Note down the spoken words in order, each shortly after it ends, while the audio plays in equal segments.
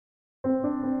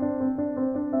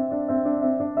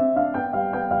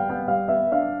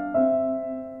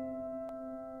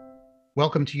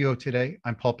Welcome to UO Today.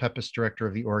 I'm Paul Pepis, Director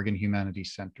of the Oregon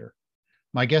Humanities Center.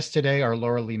 My guests today are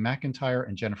Lee McIntyre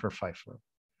and Jennifer Pfeifer.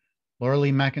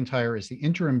 Lee McIntyre is the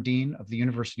Interim Dean of the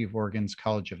University of Oregon's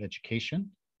College of Education,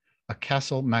 a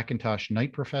Castle McIntosh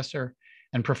Knight Professor,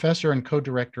 and Professor and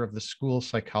Co-Director of the School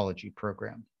Psychology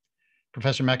Program.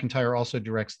 Professor McIntyre also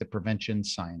directs the Prevention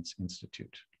Science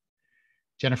Institute.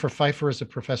 Jennifer Pfeifer is a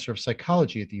Professor of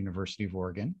Psychology at the University of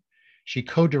Oregon. She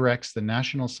co-directs the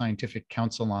National Scientific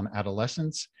Council on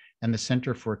Adolescence and the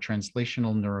Center for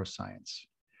Translational Neuroscience.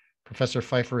 Professor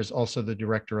Pfeifer is also the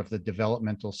director of the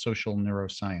Developmental Social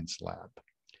Neuroscience Lab.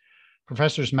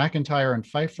 Professors McIntyre and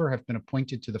Pfeifer have been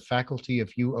appointed to the faculty of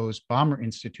UO's Ballmer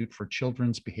Institute for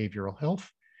Children's Behavioral Health,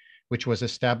 which was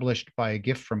established by a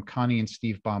gift from Connie and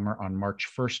Steve Ballmer on March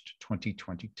 1st,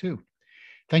 2022.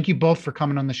 Thank you both for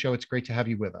coming on the show. It's great to have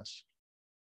you with us.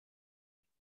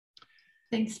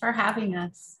 Thanks for having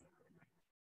us.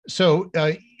 So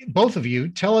both of you,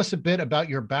 tell us a bit about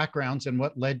your backgrounds and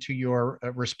what led to your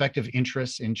respective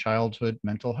interests in childhood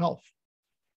mental health.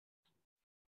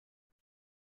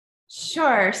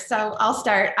 Sure. So I'll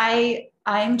start.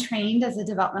 I'm trained as a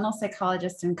developmental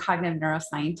psychologist and cognitive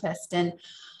neuroscientist, and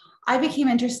I became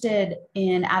interested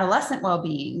in adolescent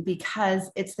well-being because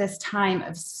it's this time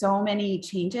of so many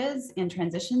changes and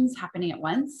transitions happening at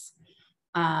once,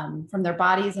 from their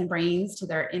bodies and brains to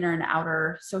their inner and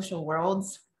outer social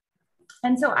worlds.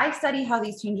 And so I study how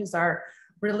these changes are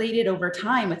related over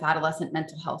time with adolescent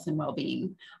mental health and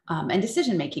well-being and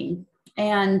decision-making.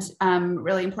 And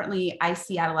really importantly, I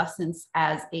see adolescence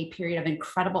as a period of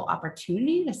incredible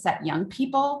opportunity to set young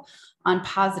people on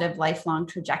positive lifelong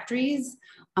trajectories,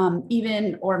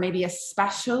 even or maybe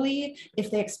especially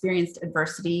if they experienced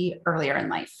adversity earlier in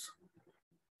life.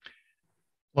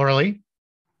 Lee?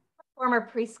 Former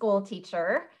preschool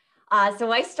teacher.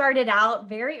 So I started out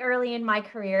very early in my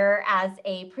career as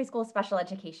a preschool special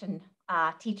education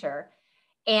teacher.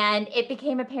 And it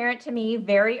became apparent to me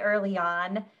very early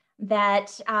on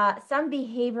that some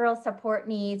behavioral support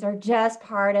needs are just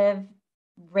part of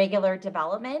regular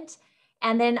development.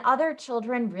 And then other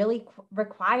children really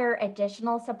require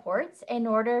additional supports in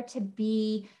order to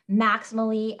be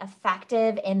maximally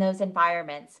effective in those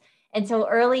environments. And so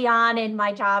early on in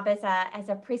my job as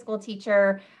a preschool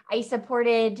teacher, I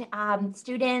supported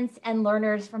students and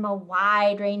learners from a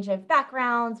wide range of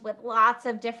backgrounds with lots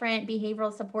of different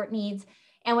behavioral support needs.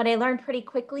 And what I learned pretty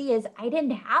quickly is I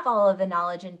didn't have all of the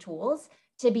knowledge and tools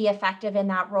to be effective in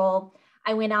that role.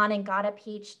 I went on and got a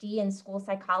PhD in school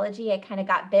psychology. I kind of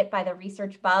got bit by the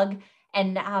research bug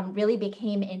and really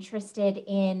became interested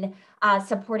in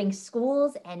supporting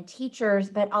schools and teachers,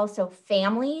 but also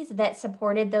families that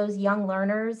supported those young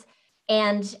learners.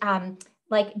 And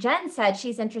like Jen said,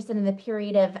 she's interested in the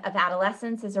period of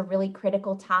adolescence as a really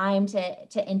critical time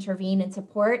to intervene and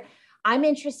support. I'm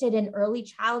interested in early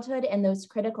childhood and those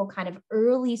critical kind of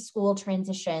early school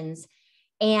transitions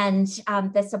and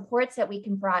the supports that we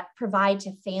can provide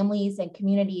to families and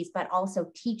communities, but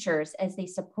also teachers as they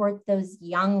support those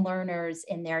young learners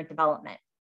in their development.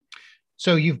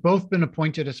 So you've both been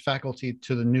appointed as faculty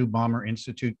to the new Ballmer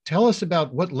Institute. Tell us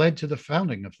about what led to the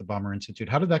founding of the Ballmer Institute.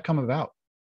 How did that come about?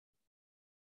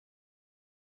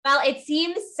 Well, it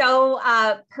seems so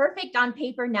perfect on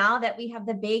paper now that we have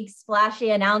the big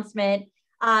splashy announcement.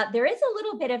 There is a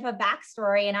little bit of a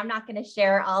backstory, and I'm not going to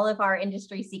share all of our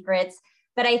industry secrets.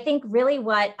 But I think really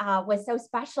what was so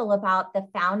special about the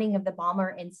founding of the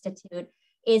Ballmer Institute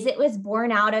is it was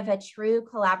born out of a true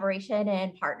collaboration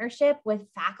and partnership with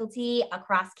faculty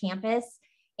across campus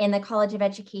in the College of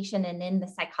Education and in the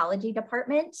psychology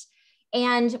department.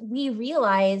 And we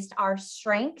realized our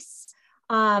strengths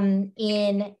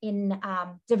in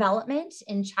development,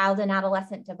 in child and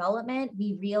adolescent development.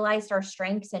 We realized our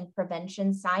strengths in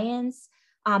prevention science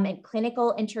and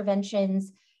clinical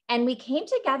interventions. And we came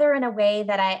together in a way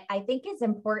that I think is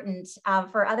important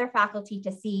for other faculty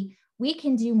to see. We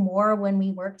can do more when we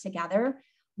work together.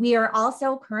 We are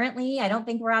also currently, I don't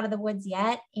think we're out of the woods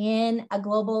yet, in a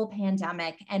global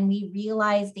pandemic. And we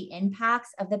realize the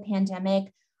impacts of the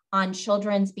pandemic on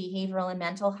children's behavioral and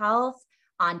mental health,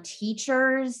 on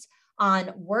teachers,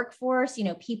 on workforce. You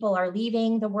know, people are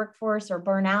leaving the workforce or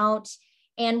burnout.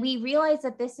 And we realize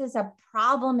that this is a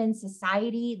problem in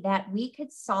society that we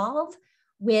could solve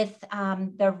with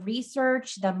the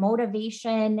research, the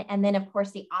motivation, and then of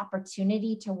course the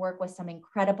opportunity to work with some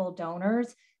incredible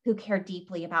donors who care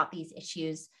deeply about these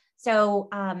issues. So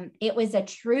it was a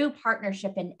true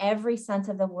partnership in every sense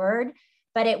of the word,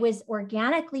 but it was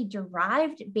organically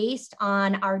derived based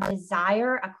on our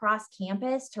desire across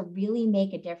campus to really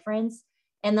make a difference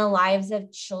in the lives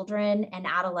of children and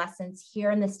adolescents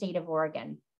here in the state of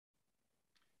Oregon.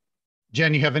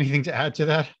 Jen, you have anything to add to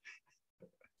that?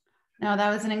 No,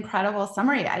 that was an incredible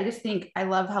summary. I just think I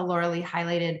love how Laura Lee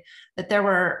highlighted that there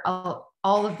were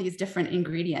all of these different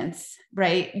ingredients,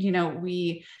 right? You know,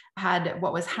 we had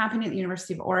what was happening at the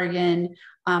University of Oregon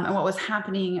and what was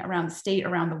happening around the state,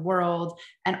 around the world,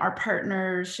 and our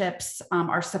partnerships,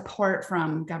 our support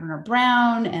from Governor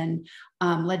Brown and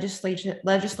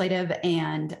legislative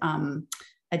and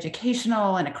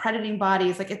educational and accrediting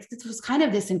bodies. Like it was kind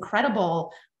of this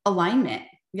incredible alignment.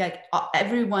 Like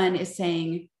everyone is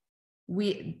saying,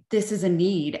 this is a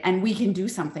need and we can do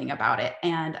something about it.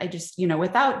 And I just, you know,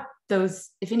 without those,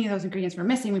 if any of those ingredients were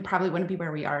missing, we probably wouldn't be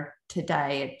where we are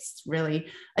today. It's really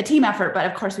a team effort, but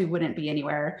of course we wouldn't be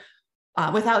anywhere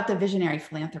without the visionary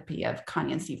philanthropy of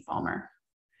Connie and Steve Ballmer.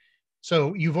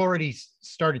 So you've already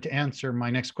started to answer my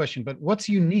next question, but what's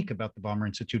unique about the Ballmer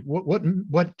Institute?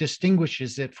 What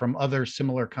distinguishes it from other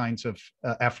similar kinds of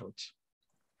efforts?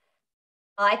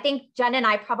 I think Jen and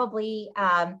I probably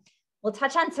we'll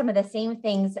touch on some of the same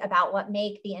things about what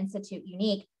make the Institute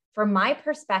unique. From my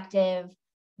perspective,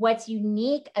 what's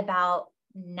unique about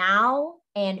now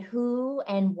and who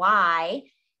and why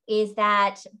is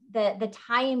that the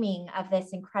timing of this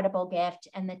incredible gift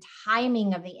and the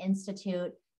timing of the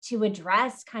Institute to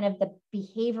address kind of the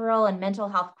behavioral and mental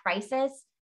health crisis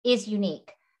is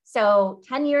unique. So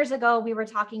 10 years ago, we were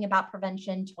talking about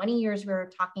prevention, 20 years, we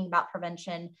were talking about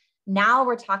prevention. Now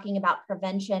we're talking about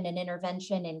prevention and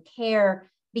intervention and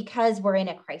care because we're in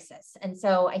a crisis. And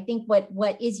so I think what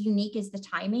is unique is the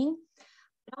timing.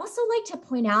 I'd also like to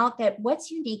point out that what's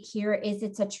unique here is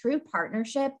it's a true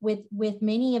partnership with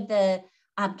many of the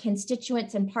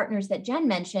constituents and partners that Jen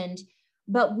mentioned,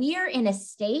 but we are in a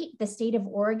state, the state of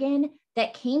Oregon,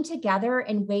 that came together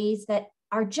in ways that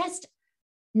are just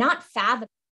not fathomable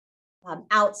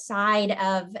outside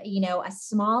of, you know, a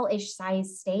small-ish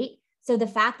size state. So the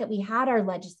fact that we had our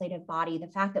legislative body, the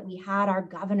fact that we had our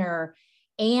governor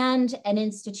and an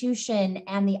institution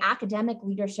and the academic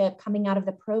leadership coming out of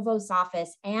the provost's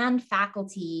office and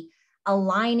faculty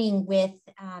aligning with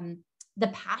the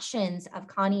passions of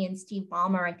Connie and Steve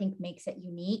Ballmer, I think makes it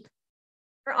unique.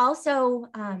 We're also,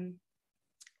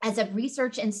 as a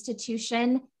research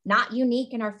institution, not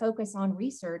unique in our focus on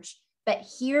research, but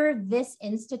here this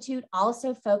institute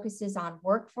also focuses on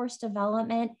workforce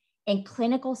development and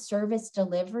clinical service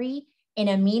delivery in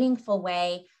a meaningful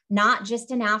way, not just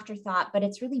an afterthought, but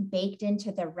it's really baked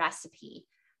into the recipe.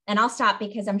 And I'll stop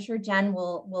because I'm sure Jen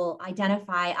will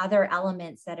identify other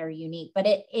elements that are unique, but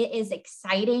it is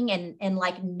exciting and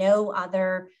like no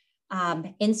other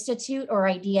institute or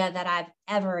idea that I've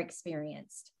ever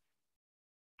experienced.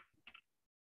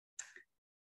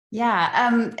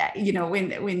 Yeah, you know,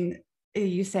 when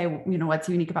you say, you know, what's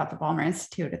unique about the Ballmer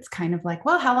Institute, it's kind of like,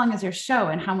 well, how long is your show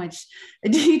and how much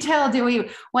detail do we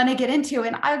want to get into?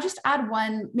 And I'll just add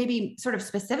one, maybe sort of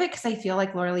specific, because I feel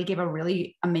like Laura Lee gave a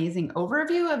really amazing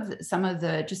overview of some of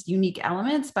the just unique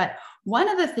elements. But one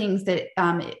of the things that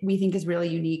we think is really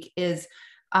unique is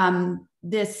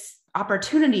this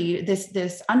opportunity,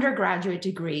 this undergraduate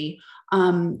degree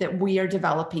that we are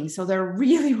developing. So there are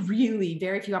really, really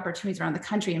very few opportunities around the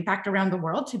country, in fact, around the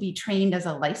world, to be trained as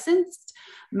a licensed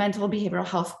mental behavioral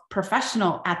health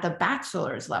professional at the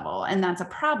bachelor's level. And that's a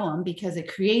problem because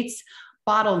it creates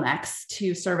bottlenecks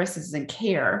to services and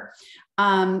care.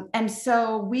 And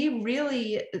so we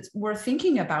really were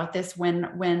thinking about this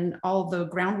when all the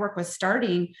groundwork was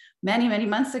starting many, many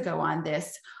months ago on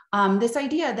this, this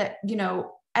idea that, you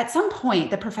know, at some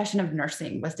point, the profession of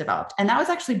nursing was developed, and that was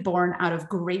actually born out of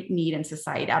great need in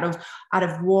society, out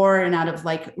of war and out of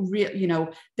like, you know,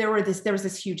 there was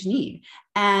this huge need,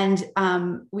 and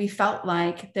we felt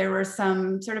like there were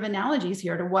some sort of analogies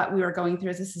here to what we were going through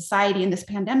as a society in this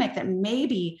pandemic. That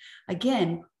maybe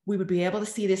again we would be able to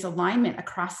see this alignment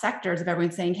across sectors of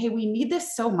everyone saying, "Hey, we need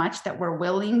this so much that we're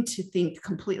willing to think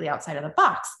completely outside of the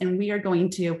box, and we are going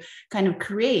to kind of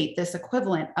create this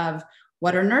equivalent of."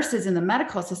 What are nurses in the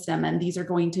medical system? And these are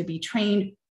going to be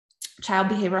trained child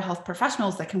behavioral health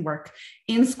professionals that can work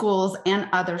in schools and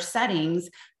other settings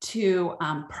to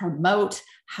promote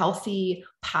healthy,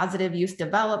 positive youth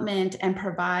development and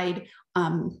provide,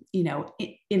 you know,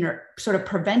 sort of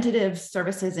preventative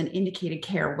services and indicated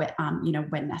care, you know,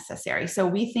 when necessary. So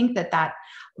we think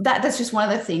that's just one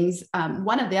of the things.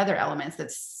 One of the other elements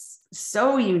that's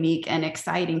so unique and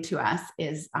exciting to us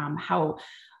is how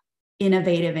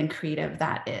innovative and creative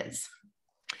that is.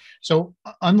 So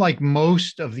unlike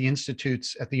most of the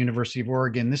institutes at the University of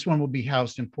Oregon, this one will be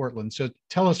housed in Portland. So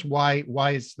tell us why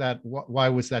was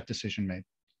that decision made?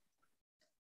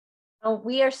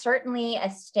 We are certainly a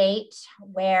state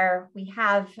where we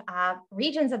have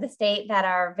regions of the state that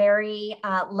are very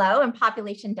low in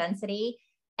population density,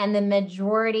 and the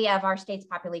majority of our state's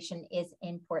population is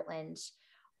in Portland.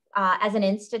 As an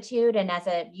institute and as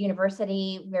a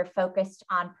university, we're focused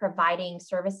on providing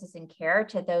services and care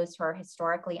to those who are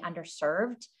historically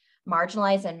underserved,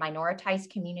 marginalized, and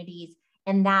minoritized communities,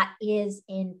 and that is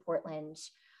in Portland.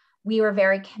 We were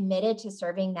very committed to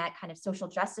serving that kind of social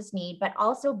justice need, but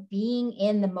also being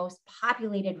in the most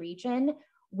populated region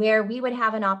where we would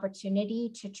have an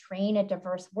opportunity to train a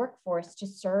diverse workforce to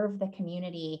serve the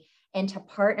community and to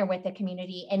partner with the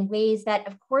community in ways that,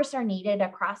 of course, are needed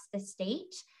across the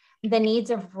state. The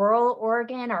needs of rural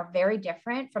Oregon are very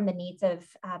different from the needs of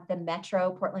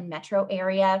the Portland metro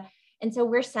area. And so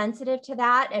we're sensitive to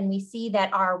that. And we see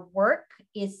that our work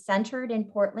is centered in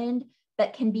Portland,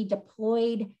 but can be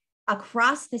deployed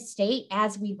across the state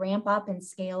as we ramp up and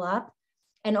scale up.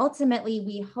 And ultimately,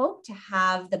 we hope to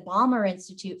have the Ballmer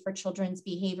Institute for Children's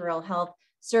Behavioral Health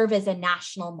serve as a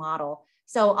national model.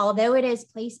 So although it is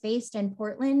place-based in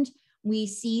Portland, we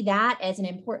see that as an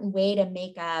important way to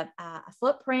make a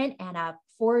footprint and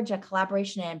forge a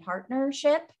collaboration and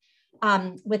partnership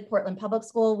with Portland Public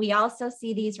School. We also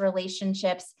see these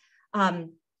relationships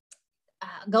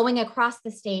going across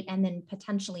the state and then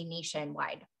potentially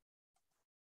nationwide.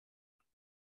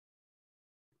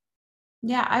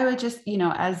 Yeah, I would just,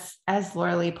 as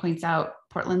Laura Lee points out,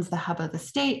 Portland's the hub of the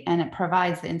state, and it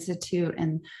provides the Institute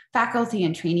and faculty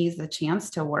and trainees the chance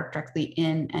to work directly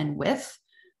in and with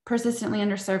persistently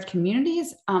underserved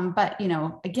communities. But,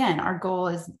 again, our goal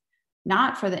is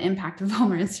not for the impact of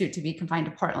Ballmer Institute to be confined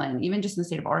to Portland. Even just in the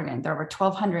state of Oregon, there are over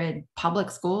 1,200 public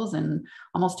schools and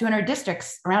almost 200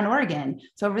 districts around Oregon.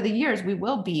 So over the years, we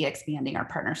will be expanding our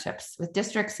partnerships with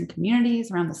districts and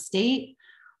communities around the state,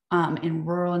 in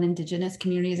rural and indigenous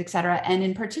communities, et cetera. And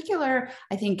in particular,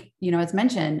 I think, as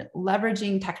mentioned,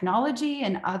 leveraging technology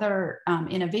and other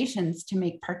innovations to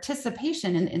make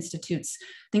participation in institutes,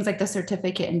 things like the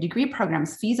certificate and degree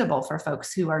programs, feasible for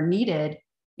folks who are needed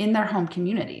in their home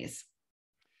communities.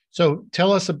 So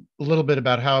tell us a little bit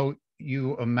about how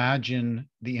you imagine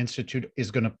the Institute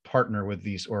is going to partner with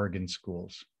these Oregon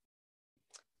schools.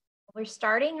 We're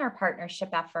starting our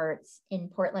partnership efforts in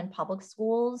Portland Public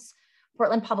Schools.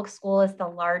 Portland Public School is the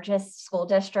largest school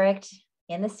district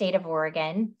in the state of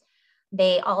Oregon.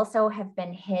 They also have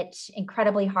been hit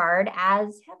incredibly hard,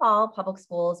 as have all public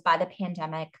schools, by the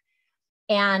pandemic.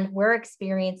 And we're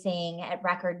experiencing at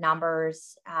record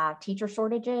numbers teacher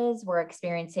shortages. We're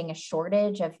experiencing a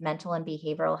shortage of mental and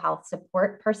behavioral health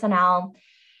support personnel.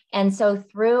 And so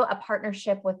through a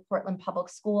partnership with Portland Public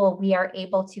School, we are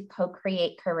able to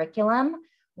co-create curriculum.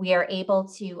 We are able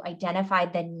to identify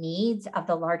the needs of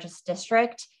the largest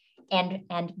district and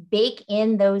bake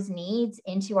in those needs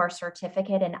into our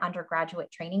certificate and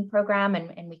undergraduate training program.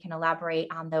 And we can elaborate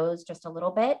on those just a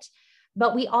little bit.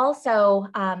 But we also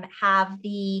have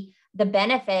the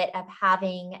benefit of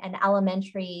having an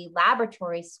elementary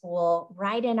laboratory school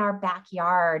right in our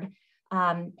backyard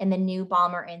in the new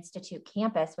Ballmer Institute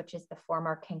campus, which is the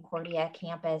former Concordia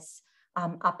campus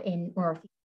up in Northeast.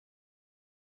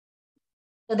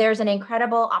 So there's an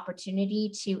incredible opportunity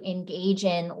to engage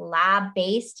in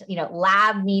lab-based,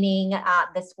 lab meaning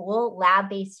the school,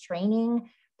 lab-based training,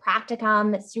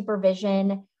 practicum,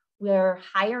 supervision. We're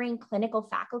hiring clinical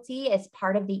faculty as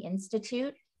part of the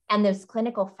Institute, and those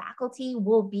clinical faculty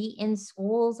will be in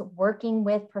schools working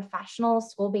with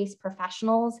professionals, school-based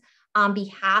professionals on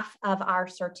behalf of our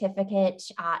certificate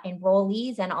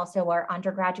enrollees and also our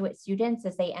undergraduate students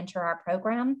as they enter our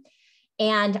program.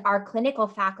 And our clinical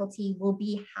faculty will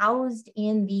be housed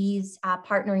in these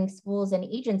partnering schools and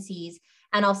agencies,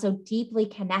 and also deeply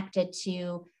connected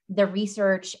to the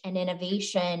research and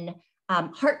innovation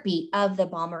heartbeat of the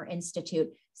Ballmer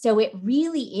Institute. So it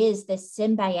really is this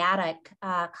symbiotic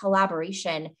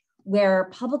collaboration where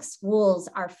public schools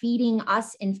are feeding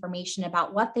us information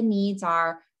about what the needs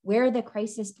are, where the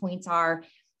crisis points are,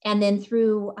 and then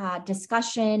through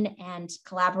discussion and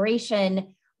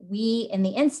collaboration, we in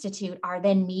the Institute are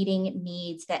then meeting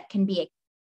needs that can be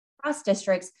across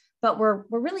districts, but we're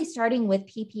really starting with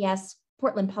PPS,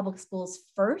 Portland Public Schools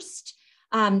first,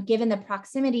 given the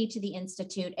proximity to the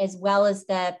Institute, as well as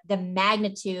the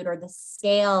magnitude or the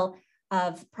scale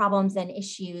of problems and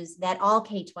issues that all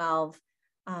K-12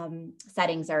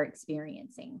 settings are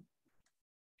experiencing.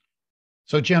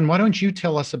 So Jen, why don't you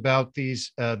tell us about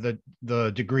these,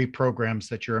 the degree programs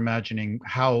that you're imagining,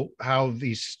 how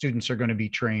these students are going to be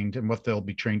trained and what they'll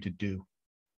be trained to do?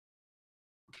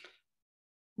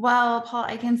 Well, Paul,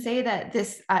 I can say that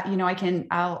this,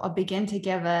 I'll begin to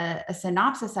give a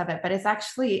synopsis of it, but it's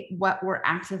actually what we're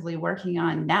actively working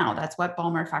on now. That's what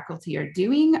Ballmer faculty are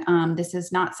doing. This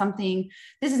is not something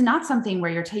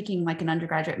where you're taking like an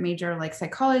undergraduate major like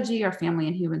psychology or family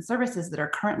and human services that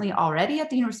are currently already at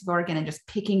the University of Oregon and just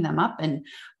picking them up and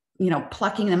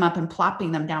plucking them up and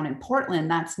plopping them down in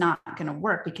Portland. That's not going to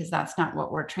work because that's not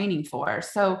what we're training for.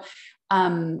 So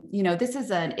this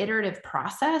is an iterative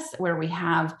process where we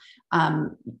have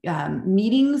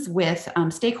meetings with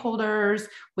stakeholders,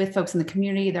 with folks in the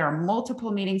community. There are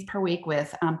multiple meetings per week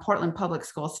with Portland Public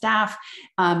School staff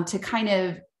to kind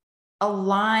of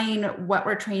align what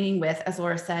we're training with, as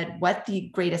Laura said, what the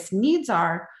greatest needs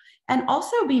are, and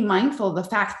also be mindful of the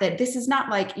fact that this is not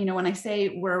like, when I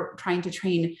say we're trying to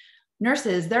train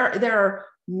nurses, there are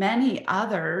many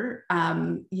other,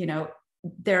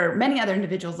 there are many other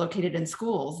individuals located in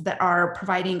schools that are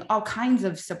providing all kinds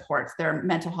of supports. There are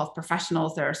mental health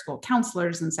professionals, there are school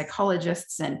counselors and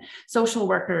psychologists and social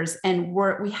workers. And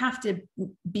we have to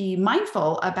be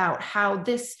mindful about how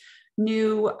this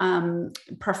new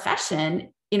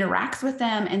profession interacts with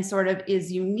them and sort of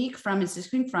is unique from, is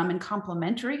distinct from, and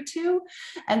complementary to.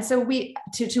 And so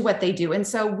to what they do. And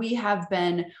so we have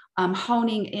been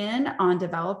honing in on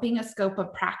developing a scope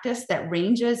of practice that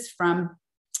ranges from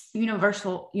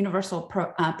universal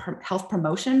health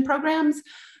promotion programs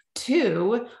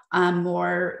to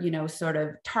more, sort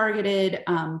of targeted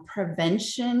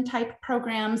prevention type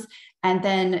programs. And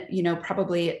then,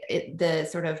 probably the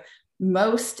sort of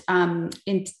most,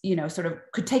 sort of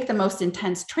could take the most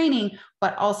intense training,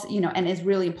 but also, and is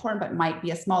really important, but might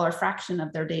be a smaller fraction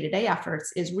of their day-to-day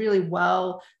efforts, is really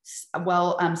well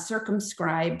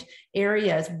circumscribed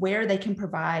areas where they can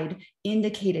provide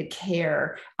indicated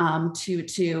care to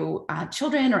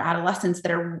children or adolescents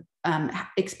that are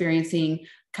experiencing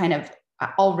kind of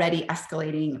already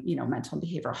escalating, mental and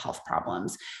behavioral health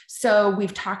problems. So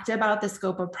we've talked about the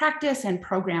scope of practice and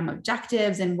program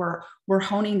objectives, and we're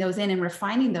honing those in and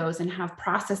refining those, and have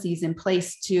processes in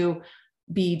place to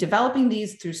be developing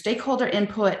these through stakeholder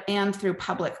input and through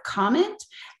public comment.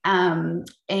 And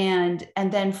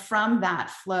then from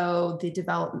that flows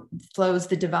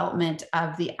the development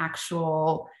of the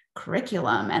actual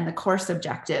curriculum and the course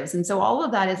objectives. And so all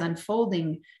of that is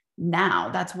unfolding now.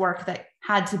 That's work that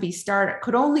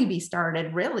could only be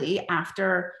started really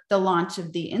after the launch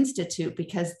of the Institute,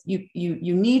 because you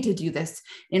need to do this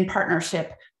in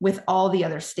partnership with all the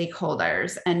other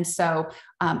stakeholders. And so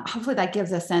hopefully that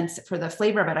gives a sense for the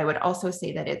flavor, but I would also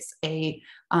say that it's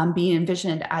being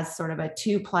envisioned as sort of a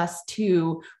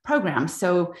 2+2 program.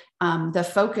 So the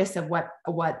focus of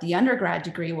what the undergrad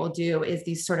degree will do is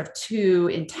these sort of 2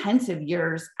 intensive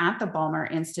years at the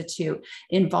Ballmer Institute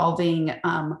involving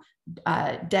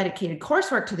dedicated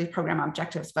coursework to these program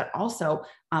objectives, but also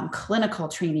clinical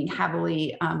training,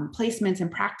 heavily placements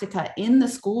and practica in the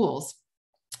schools.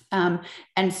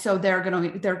 And so there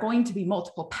are going to be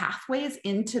multiple pathways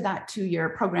into that 2-year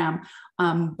program,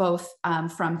 both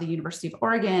from the University of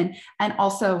Oregon and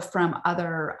also from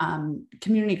other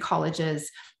community colleges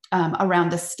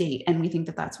around the state. And we think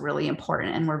that that's really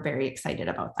important, and we're very excited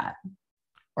about that.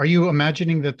 Are you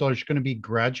imagining that there's going to be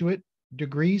graduate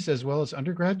degrees as well as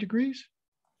undergrad degrees?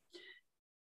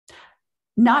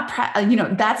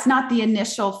 That's not the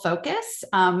initial focus.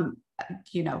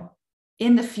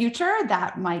 In the future,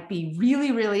 that might be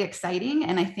really, really exciting.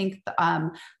 And I think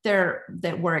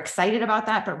that we're excited about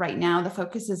that. But right now, the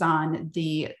focus is on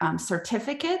the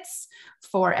certificates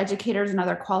for educators and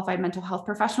other qualified mental health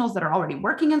professionals that are already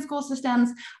working in school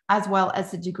systems, as well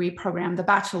as the degree program, the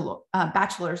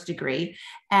bachelor's degree.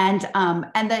 And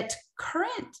that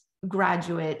current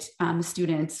graduate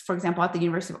students, for example, at the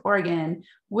University of Oregon,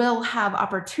 will have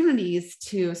opportunities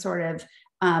to sort of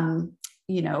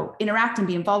interact and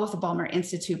be involved with the Ballmer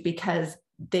Institute, because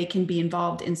they can be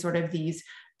involved in sort of these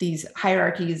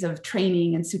hierarchies of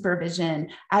training and supervision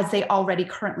as they already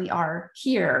currently are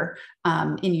here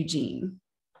in Eugene.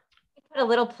 Put a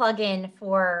little plug in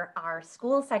for our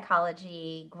school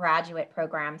psychology graduate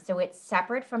program. So it's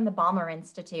separate from the Ballmer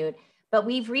Institute, but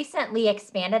we've recently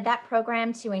expanded that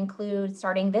program to include,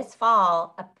 starting this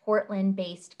fall, a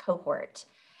Portland-based cohort.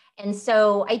 And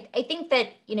so I think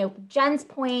that, Jen's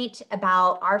point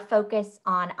about our focus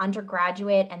on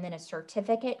undergraduate and then a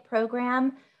certificate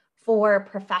program for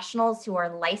professionals who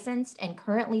are licensed and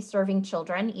currently serving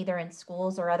children, either in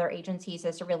schools or other agencies,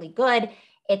 is really good.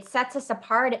 It sets us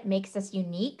apart. It makes us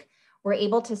unique. We're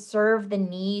able to serve the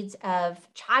needs of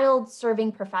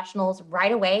child-serving professionals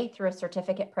right away through a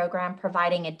certificate program,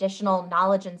 providing additional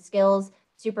knowledge and skills,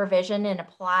 supervision, and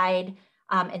applied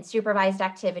and supervised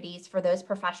activities for those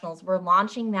professionals. We're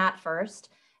launching that first.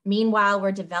 Meanwhile,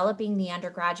 we're developing the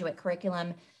undergraduate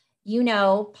curriculum. You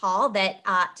know, Paul, that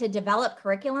to develop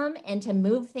curriculum and to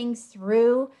move things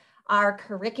through our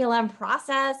curriculum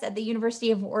process at the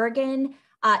University of Oregon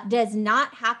does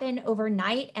not happen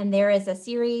overnight. And there is a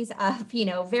series of,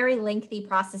 very lengthy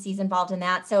processes involved in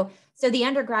that. So the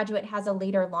undergraduate has a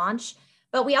later launch,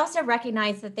 but we also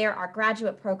recognize that there are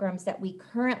graduate programs that we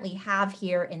currently have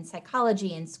here in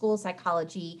psychology, in school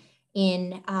psychology,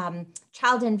 in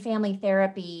child and family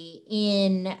therapy,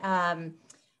 in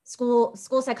school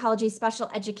psychology, special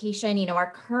education,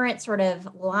 our current sort of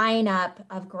lineup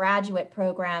of graduate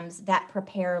programs that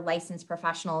prepare licensed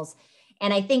professionals.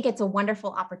 And I think it's a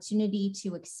wonderful opportunity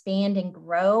to expand and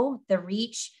grow the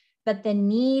reach, but the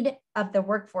need of the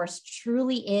workforce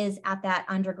truly is at that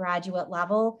undergraduate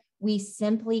level. We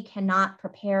simply cannot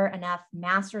prepare enough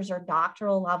master's or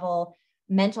doctoral level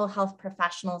mental health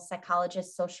professionals,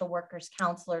 psychologists, social workers,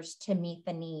 counselors to meet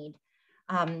the need.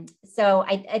 So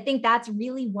I think that's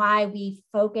really why we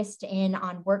focused in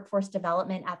on workforce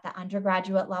development at the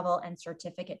undergraduate level and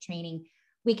certificate training.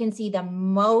 We can see the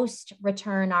most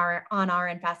return on our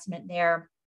investment there.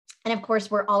 And of course,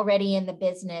 we're already in the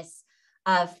business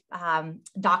of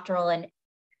doctoral and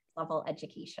level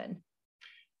education.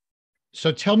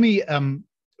 So tell me,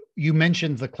 you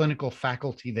mentioned the clinical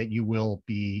faculty that you will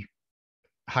be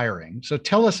hiring. So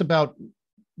tell us about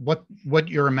what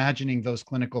you're imagining those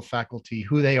clinical faculty,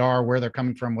 who they are, where they're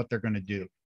coming from, what they're going to do.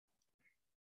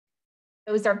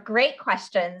 Those are great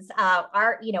questions.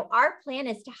 Our plan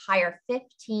is to hire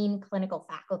 15 clinical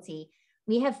faculty.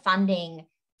 We have funding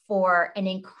for an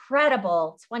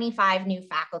incredible 25 new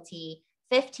faculty,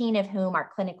 15 of whom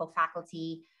are clinical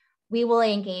faculty. We will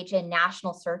engage in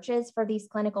national searches for these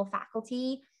clinical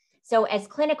faculty. So as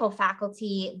clinical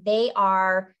faculty, they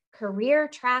are career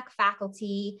track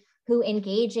faculty who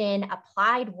engage in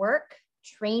applied work,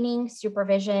 training,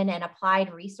 supervision, and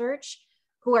applied research,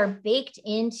 who are baked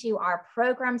into our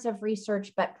programs of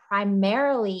research, but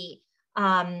primarily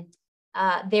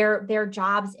their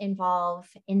jobs involve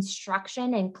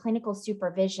instruction and clinical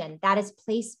supervision that is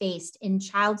place-based in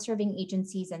child-serving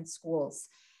agencies and schools.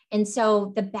 And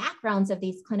so the backgrounds of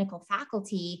these clinical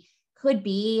faculty could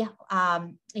be,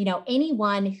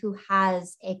 anyone who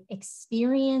has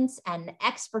experience and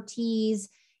expertise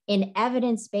in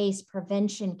evidence-based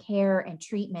prevention, care, and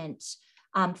treatment,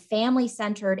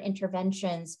 family-centered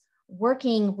interventions,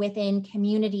 working within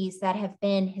communities that have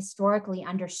been historically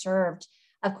underserved.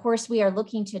 Of course, we are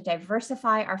looking to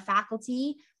diversify our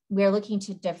faculty. We are looking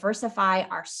to diversify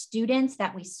our students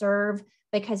that we serve,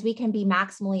 because we can be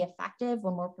maximally effective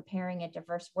when we're preparing a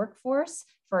diverse workforce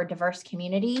for a diverse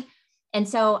community. And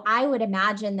so I would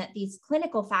imagine that these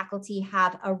clinical faculty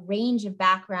have a range of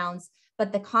backgrounds,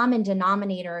 but the common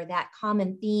denominator, that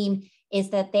common theme, is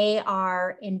that they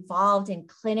are involved in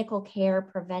clinical care,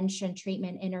 prevention,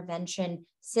 treatment, intervention,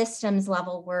 systems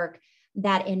level work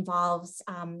that involves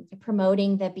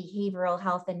promoting the behavioral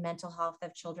health and mental health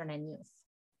of children and youth.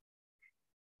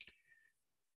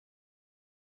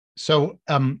 So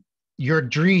your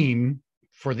dream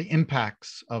for the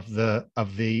impacts of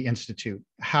the Institute,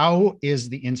 how is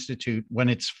the Institute, when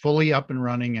it's fully up and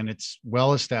running and it's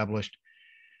well established,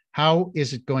 how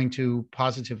is it going to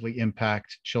positively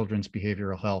impact children's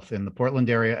behavioral health in the Portland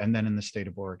area and then in the state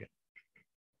of Oregon?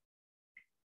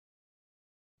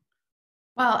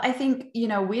 Well, I think,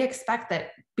 we expect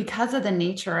that because of the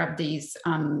nature of these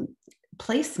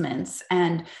placements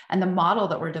and the model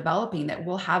that we're developing, that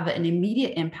will have an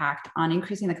immediate impact on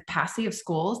increasing the capacity of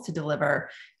schools to deliver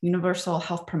universal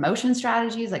health promotion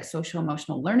strategies like social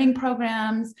emotional learning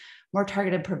programs, more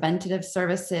targeted preventative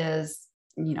services,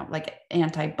 like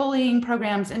anti-bullying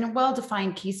programs, and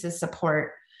well-defined cases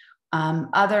support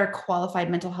other qualified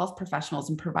mental health professionals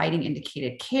in providing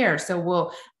indicated care.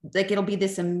 So it'll be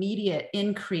this immediate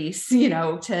increase,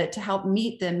 to help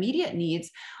meet the immediate needs.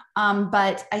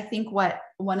 But I think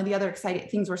one of the other exciting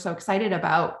things we're so excited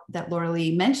about that Laura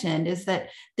Lee mentioned is that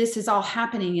this is all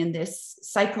happening in this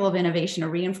cycle of innovation, a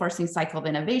reinforcing cycle of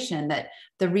innovation, that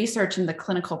the research and the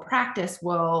clinical practice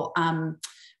will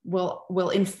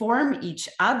inform each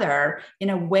other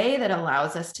in a way that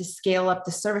allows us to scale up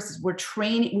the services.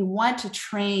 We want to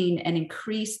train and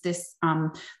increase this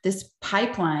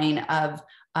pipeline of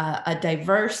a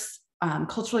diverse,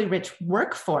 culturally rich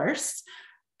workforce.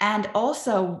 And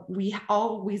also, we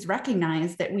always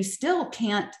recognize that we still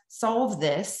can't solve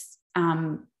this.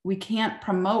 We can't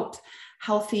promote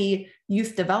healthy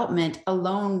youth development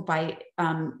alone by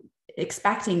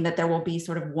expecting that there will be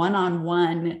sort of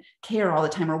one-on-one care all the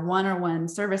time, or one-on-one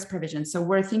service provision. So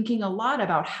we're thinking a lot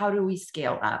about how do we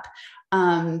scale up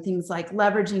things like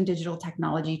leveraging digital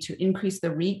technology to increase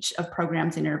the reach of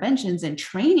programs and interventions, and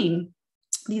training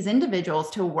these individuals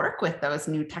to work with those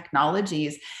new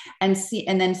technologies and see,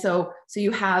 and then so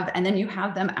you have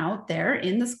them out there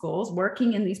in the schools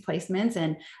working in these placements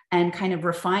and kind of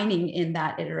refining in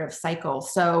that iterative cycle.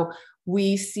 So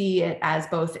we see it as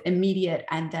both immediate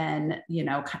and then,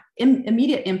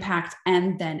 immediate impact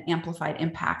and then amplified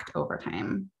impact over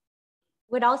time.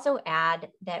 Would also add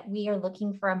that we are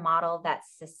looking for a model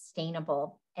that's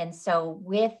sustainable. And so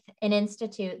with an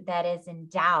institute that is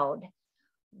endowed,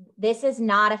 this is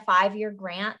not a 5-year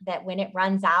grant that when it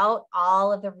runs out,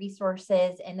 all of the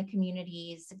resources in the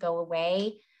communities go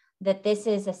away, that this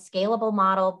is a scalable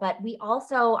model, but we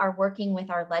also are working with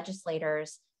our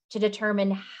legislators to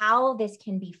determine how this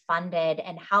can be funded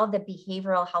and how the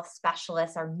behavioral health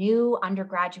specialists, our new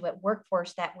undergraduate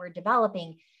workforce that we're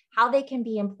developing, how they can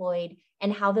be employed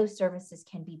and how those services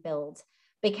can be billed.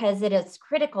 Because it is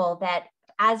critical that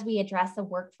as we address a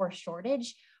workforce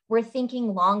shortage, we're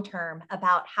thinking long-term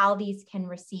about how these can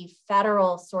receive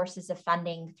federal sources of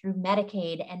funding through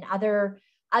Medicaid and other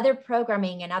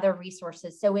programming and other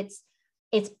resources. So it's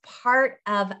part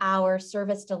of our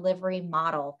service delivery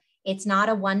model. It's not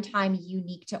a one-time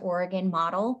unique to Oregon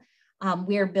model.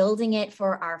 We're building it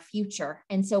for our future.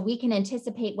 And so we can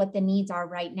anticipate what the needs are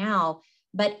right now.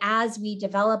 But as we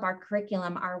develop our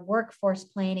curriculum, our workforce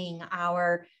planning,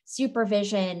 our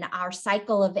supervision, our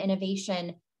cycle of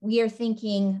innovation, we are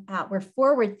thinking, we're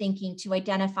forward thinking to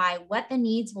identify what the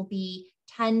needs will be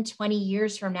 10, 20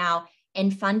 years from now,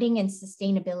 and funding and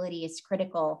sustainability is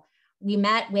critical. We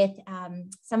met with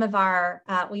our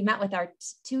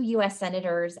 2 US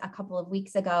senators a couple of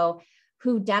weeks ago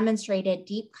who demonstrated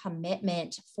deep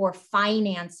commitment for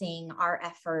financing our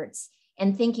efforts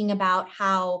and thinking about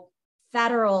how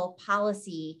federal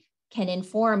policy can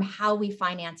inform how we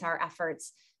finance our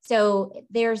efforts. So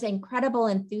there's incredible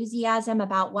enthusiasm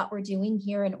about what we're doing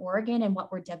here in Oregon and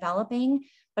what we're developing.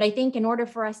 But I think in order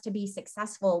for us to be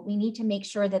successful, we need to make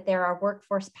sure that there are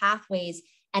workforce pathways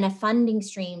and a funding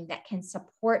stream that can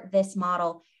support this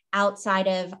model outside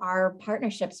of our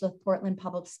partnerships with Portland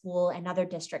Public School and other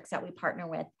districts that we partner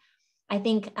with. I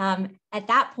think at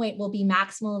that point, we'll be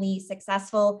maximally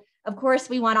successful. Of course,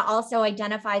 we want to also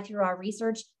identify through our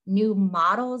research new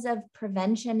models of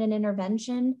prevention and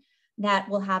intervention that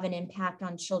will have an impact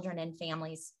on children and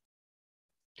families.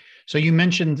 So you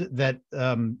mentioned that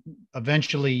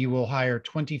eventually you will hire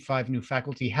 25 new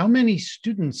faculty. How many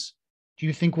students do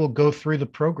you think will go through the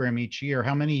program each year?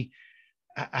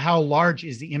 How large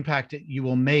is the impact that you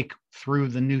will make through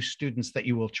the new students that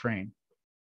you will train?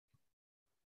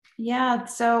 Yeah,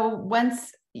 so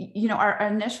once, our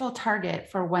initial target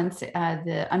for once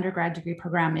the undergrad degree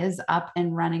program is up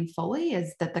and running fully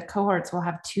is that the cohorts will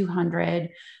have 200,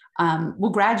 will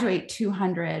graduate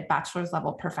 200 bachelor's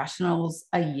level professionals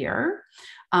a year.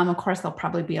 Of course, there'll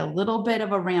probably be a little bit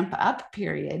of a ramp up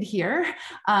period here,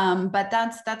 but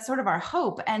that's sort of our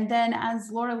hope. And then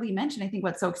as Laura Lee mentioned, I think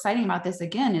what's so exciting about this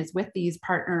again is with these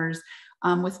partners,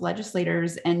 with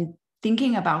legislators and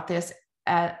thinking about this,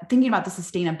 thinking about the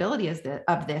sustainability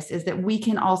of this is that we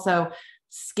can also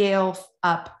scale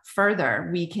up further.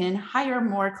 We can hire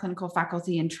more clinical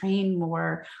faculty and train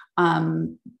more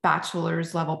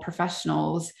bachelor's level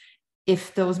professionals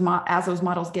if those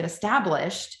models get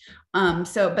established.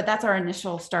 But that's our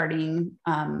initial starting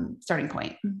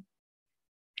point.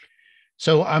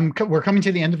 So we're coming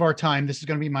to the end of our time. This is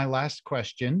going to be my last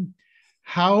question.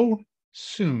 How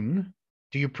soon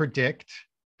do you predict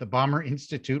the Ballmer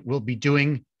Institute will be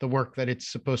doing the work that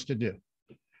it's supposed to do?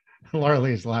 Laura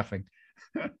Lee is laughing.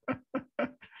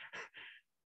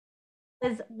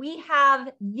 Because we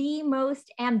have the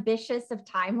most ambitious of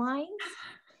timelines.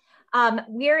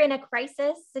 We're in a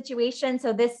crisis situation,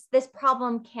 so this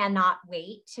problem cannot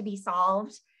wait to be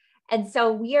solved. And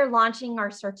so we are launching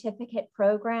our certificate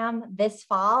program this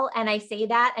fall. And I say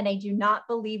that, and I do not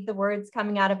believe the words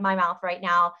coming out of my mouth right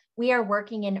now. We are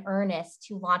working in earnest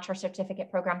to launch our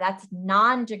certificate program. That's a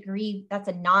non-degree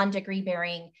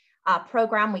bearing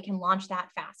program. We can launch that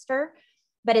faster.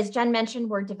 But as Jen mentioned,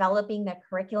 we're developing the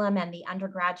curriculum and the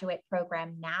undergraduate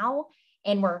program now.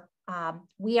 And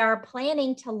we are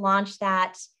planning to launch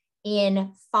that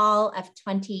in fall of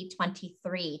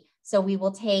 2023. So we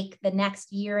will take the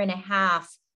next year and a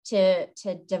half to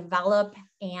develop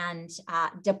and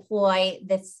deploy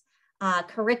this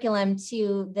curriculum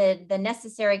to the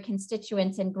necessary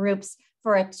constituents and groups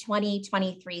for a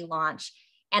 2023 launch.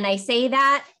 And I say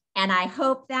that And I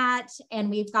hope that, and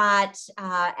we've got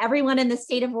everyone in the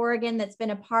state of Oregon that's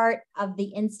been a part of the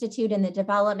Institute and the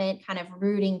development kind of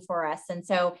rooting for us. And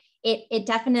so it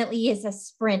definitely is a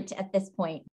sprint at this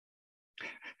point.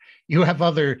 You have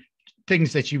other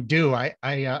things that you do.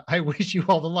 I wish you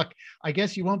all the luck. I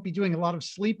guess you won't be doing a lot of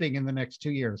sleeping in the next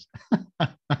 2 years.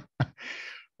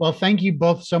 Well, thank you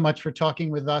both so much for talking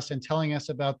with us and telling us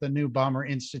about the new Ballmer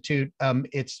Institute.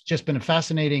 It's just been a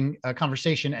fascinating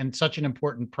conversation and such an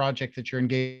important project that you're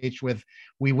engaged with.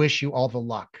 We wish you all the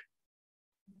luck.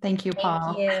 Thank you,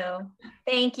 Paul. Thank you.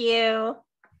 Thank you.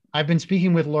 I've been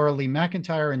speaking with Lee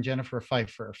McIntyre and Jennifer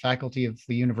Pfeifer, faculty of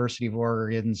the University of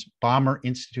Oregon's Ballmer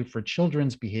Institute for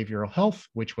Children's Behavioral Health,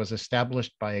 which was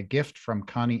established by a gift from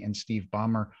Connie and Steve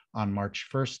Ballmer on March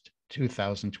 1st,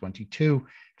 2022.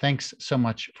 Thanks so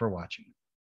much for watching.